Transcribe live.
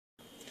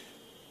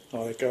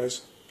Alright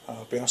guys,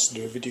 I've been asked to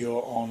do a video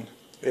on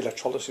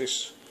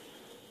electrolysis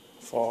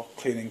for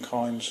cleaning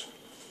coins.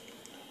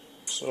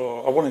 So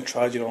I've only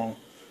tried it on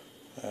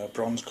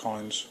bronze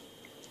coins,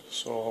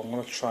 so I'm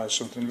going to try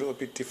something a little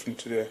bit different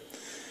today.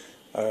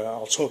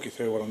 I'll talk you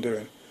through what I'm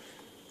doing.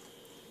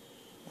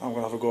 I'm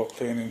going to have a go at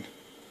cleaning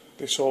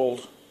this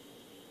old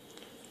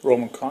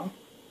Roman coin.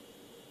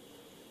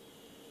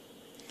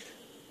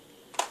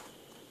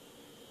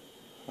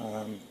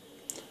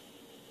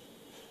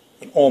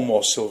 An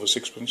almost silver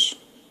sixpence.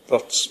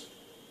 That's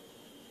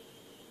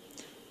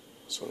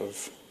sort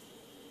of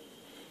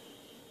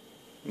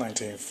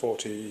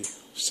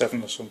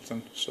 1947 or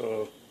something,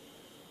 so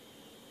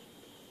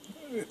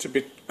it's a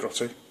bit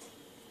grotty.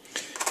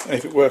 And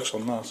if it works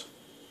on that,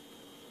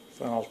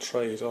 then I'll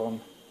try it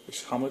on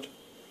this hammered.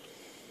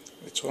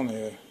 It's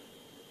only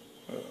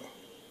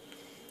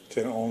it's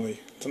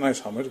a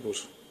nice hammered,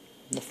 but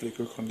not really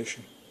good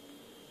condition.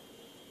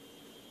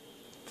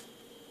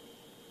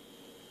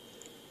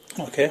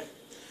 Okay,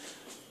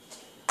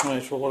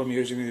 right, so what I'm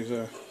using is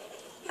an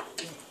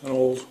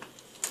old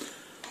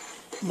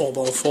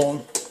mobile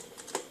phone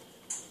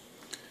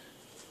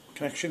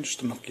connection,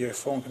 just a Nokia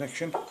phone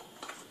connection.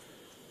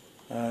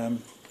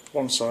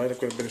 One side I've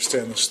got a bit of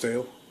stainless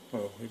steel,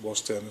 well it was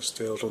stainless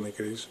steel, I don't think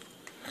it is.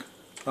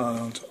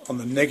 And on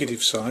the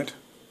negative side,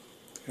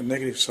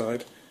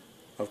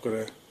 I've got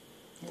a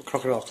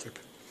crocodile clip.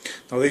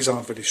 Now these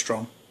aren't very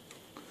strong,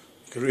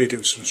 you could really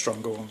do some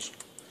stronger ones.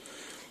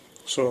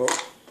 So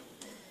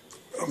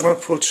I'm going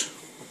to put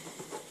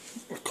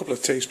a couple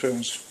of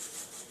teaspoons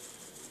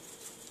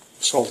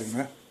of salt in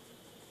there.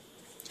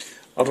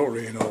 I don't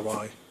really know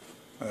why.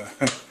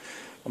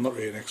 I'm not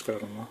really an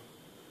expert on that.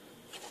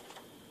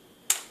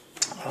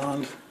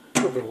 And a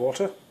little bit of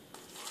water.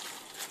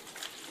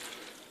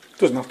 It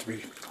doesn't have to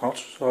be hot,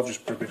 so I'll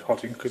just put a bit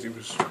hot in because it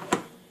was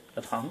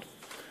at hand.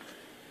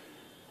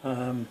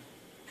 I'm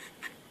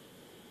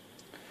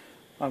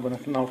going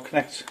to now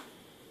connect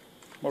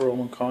my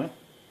Roman coin.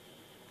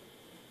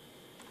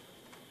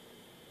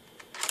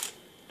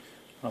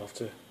 I'll have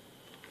to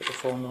put the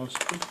phone on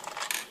screen.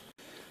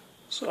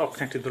 So I've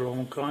connected the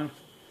Roman coin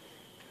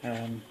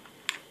and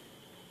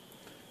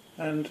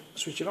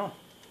switch it on.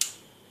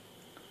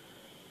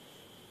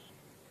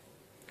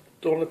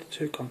 Don't let the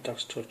two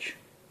contacts touch,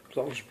 because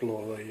that'll just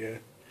blow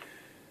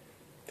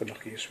the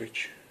Nokia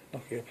switch,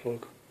 Nokia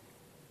plug.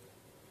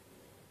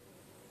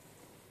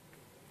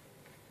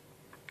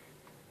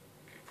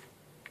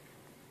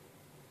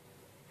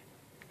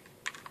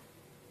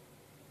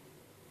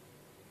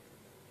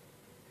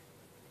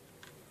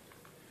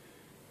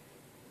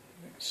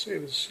 See,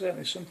 there's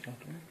certainly something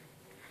happening.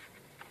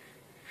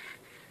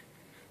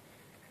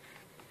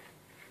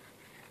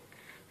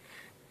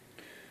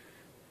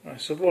 Right,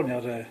 so I've only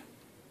had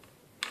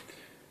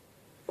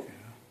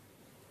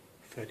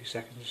 30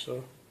 seconds or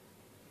so.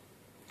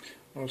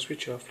 I'll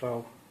switch it off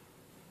now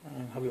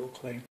and have a little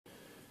clean.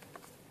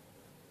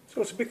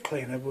 So it's a bit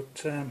cleaner,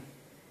 but I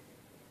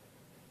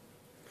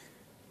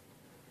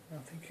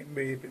think it can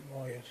be a bit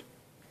more yet.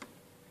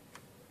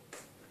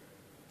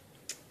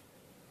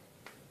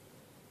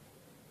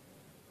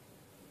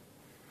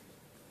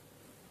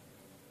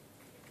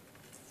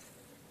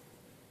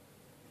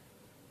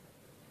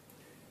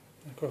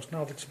 Of course,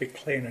 now that it's a bit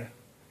cleaner,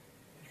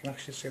 you can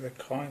actually see the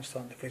coin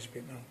starting to fizz a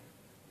bit now.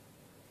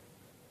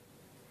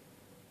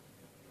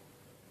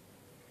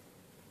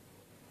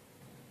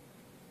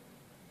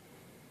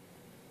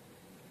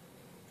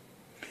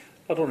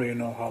 I don't really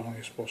know how long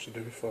you're supposed to do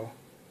it for.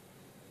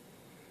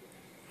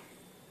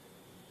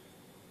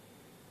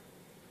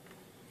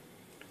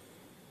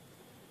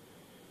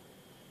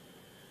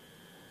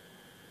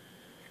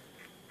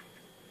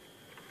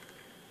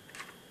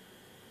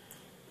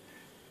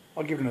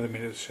 I'll give it another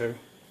minute or two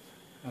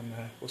and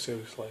we'll see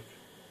what it's like.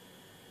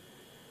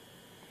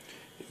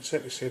 You can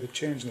certainly see the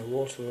change in the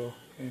water though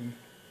in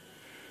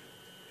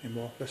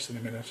less than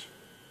a minute.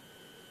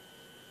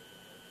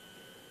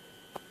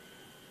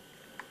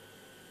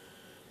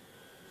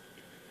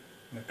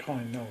 And the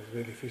coin now is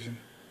really fizzing.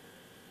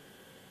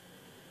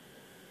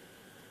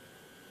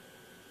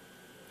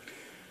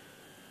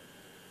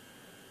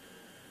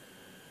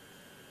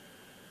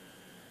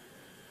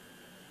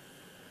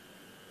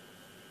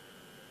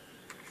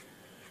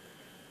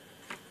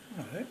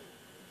 Alright,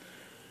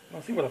 well,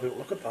 I think we'll have a little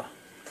look at that.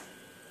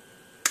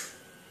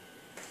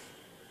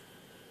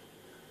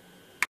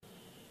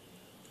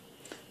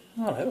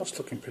 Alright, that's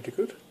looking pretty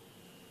good.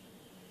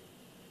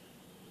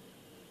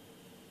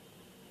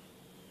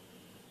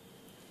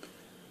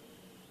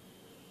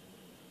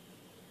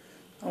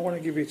 I want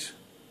to give it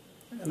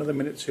another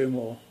minute or two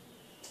more.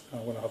 I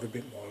want to have a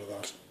bit more of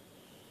that.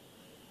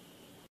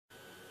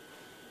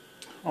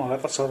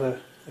 Alright, that's had a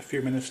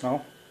few minutes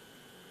now.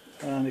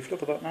 And if you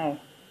look at that now,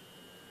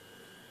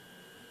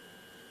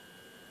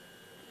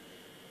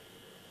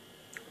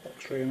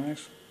 looks really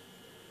nice.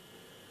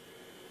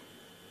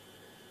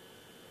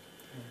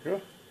 There we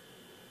go.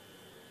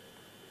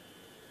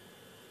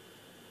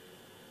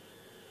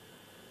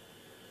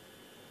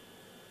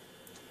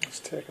 It's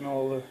taken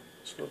all the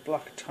sort of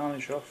black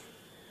tarnish off.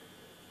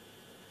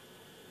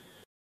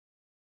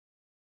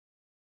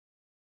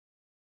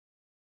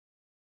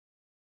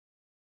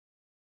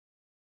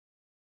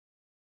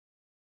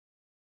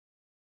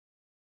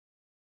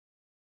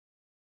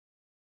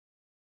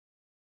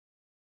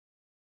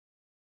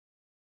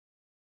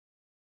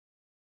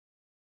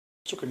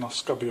 Took a nice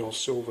scabby old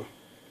silver.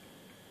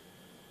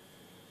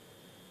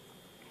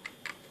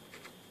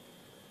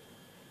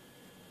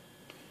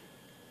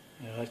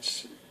 Yeah,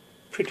 it's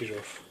pretty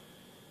rough.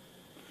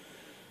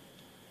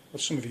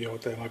 But some of you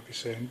out there might be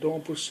saying,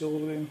 don't put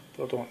silver in,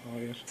 but I don't know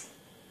yet.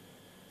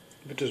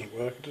 If it doesn't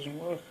work, it doesn't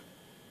work.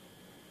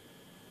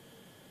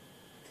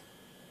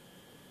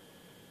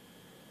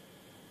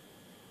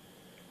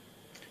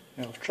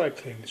 Yeah, I've tried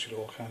cleaning this with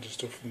all kinds of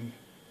stuff and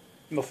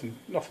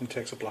nothing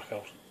takes a black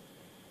out.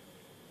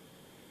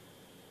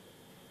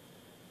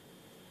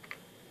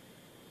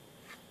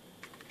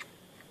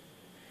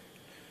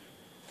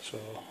 So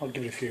I'll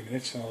give it a few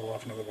minutes and I'll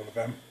have another one of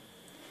them.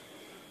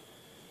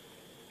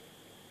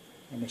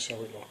 Let me see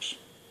how it looks.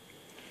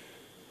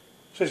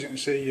 So as you can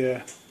see,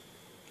 it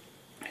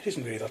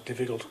isn't really that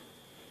difficult.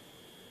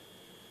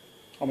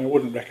 I mean, I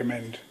wouldn't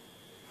recommend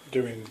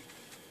doing,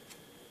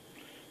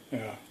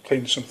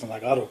 cleaning something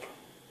like that up.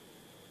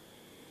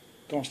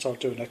 Don't start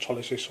doing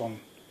electrolysis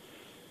on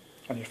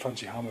your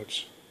fancy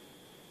hammers.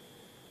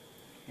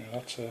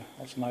 That's a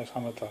nice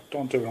hammer. That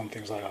don't do it on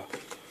things like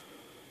that.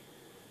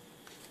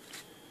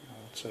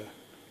 That's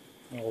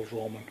an old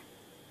Roman,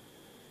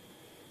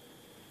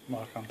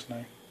 Mark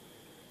Antony.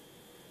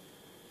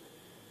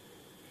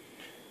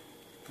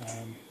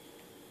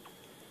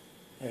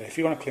 If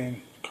you want to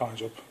clean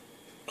coins up,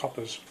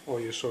 coppers or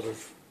your sort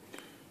of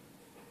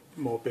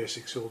more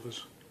basic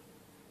silvers,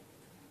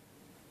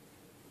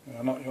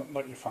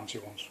 not your fancy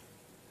ones.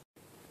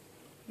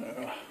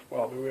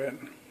 While we're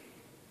waiting.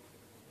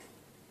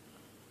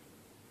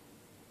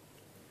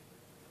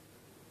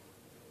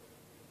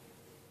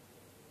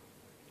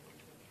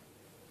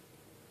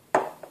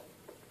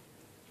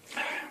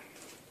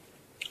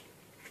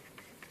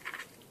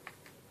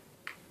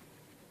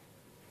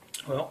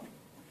 Well,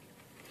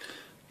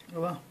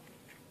 look at that.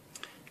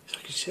 It's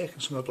actually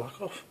taken some of the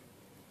black off.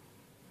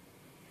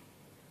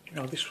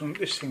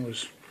 This thing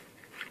was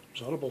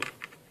horrible.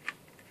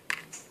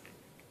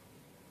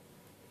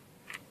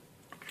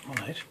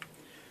 Alright.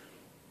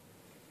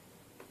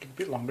 Give it a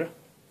bit longer.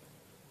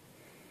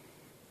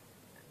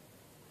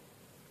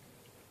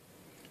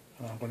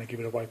 And I'm going to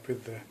give it a wipe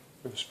with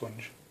the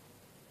sponge.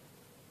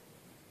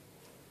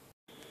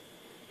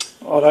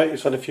 Alright,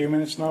 it's had a few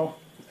minutes now,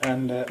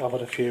 and I've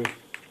had a few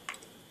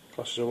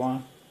glasses of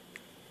wine.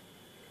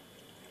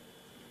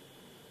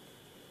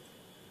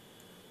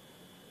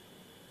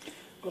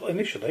 Well,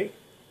 initially,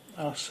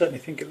 I certainly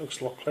think it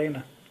looks a lot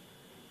cleaner.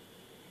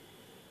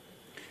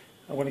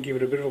 I'm going to give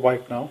it a bit of a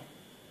wipe now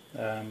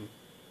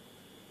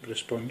with a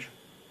sponge.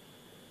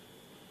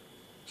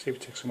 See if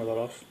it takes some of that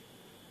off,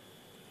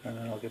 and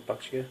then I'll get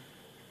back to you.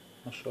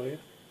 I'll show you.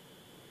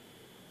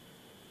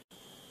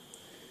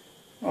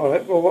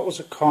 Alright, well, that was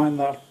a coin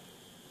that,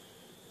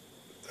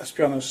 let's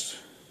be honest,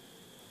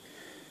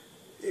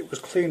 it was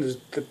clean as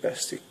the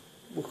best it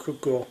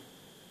could go.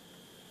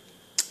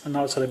 And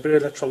now it's had a bit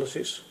of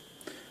electrolysis,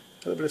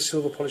 a little bit of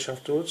silver polish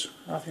afterwards.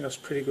 I think that's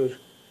pretty good.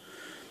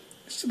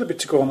 It's still a bit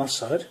to go on that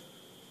side,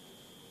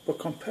 but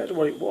compared to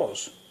what it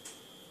was,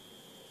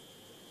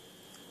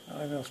 I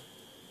think that's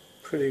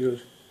pretty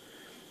good.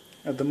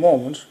 At the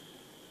moment,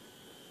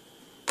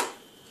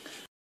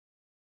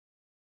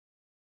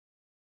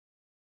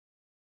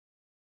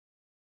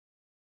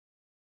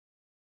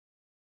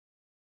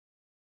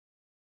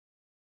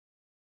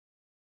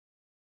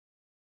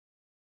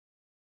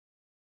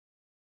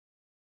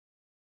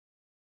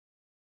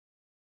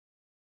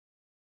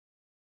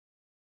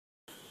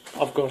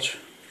 I've got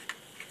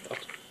that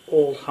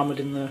all hammered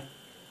in there,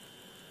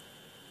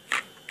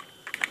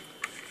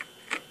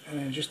 and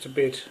in just a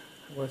bit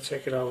I'm going to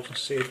take it out and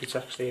see if it's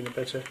actually any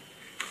better.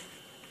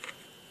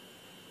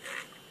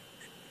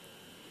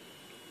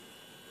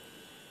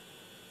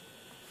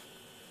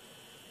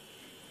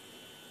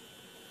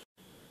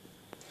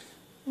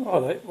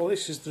 Alright, well,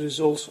 this is the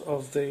result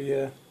of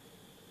the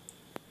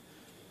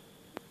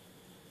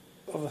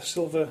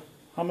silver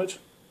hammered.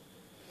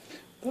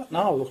 That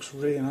now looks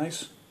really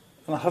nice,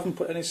 and I haven't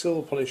put any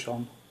silver polish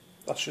on.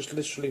 That's just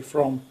literally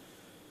from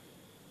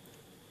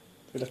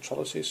the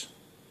electrolysis.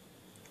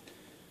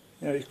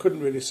 You couldn't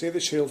really see the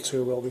shield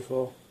too well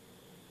before.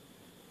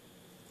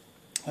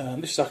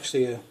 This is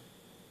actually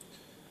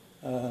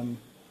a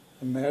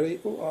Mary.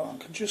 Oh, I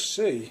can just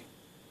see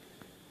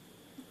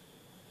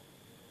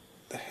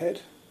the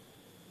head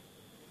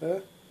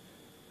there.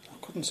 I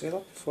couldn't see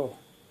that before.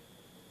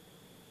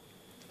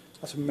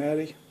 That's a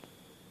Mary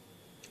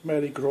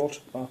groat.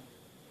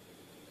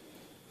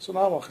 So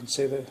now I can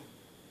see the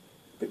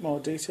bit more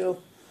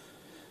detail.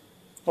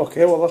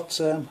 Okay, well, that's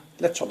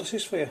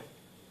electrolysis for you.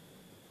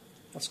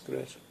 That's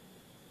great.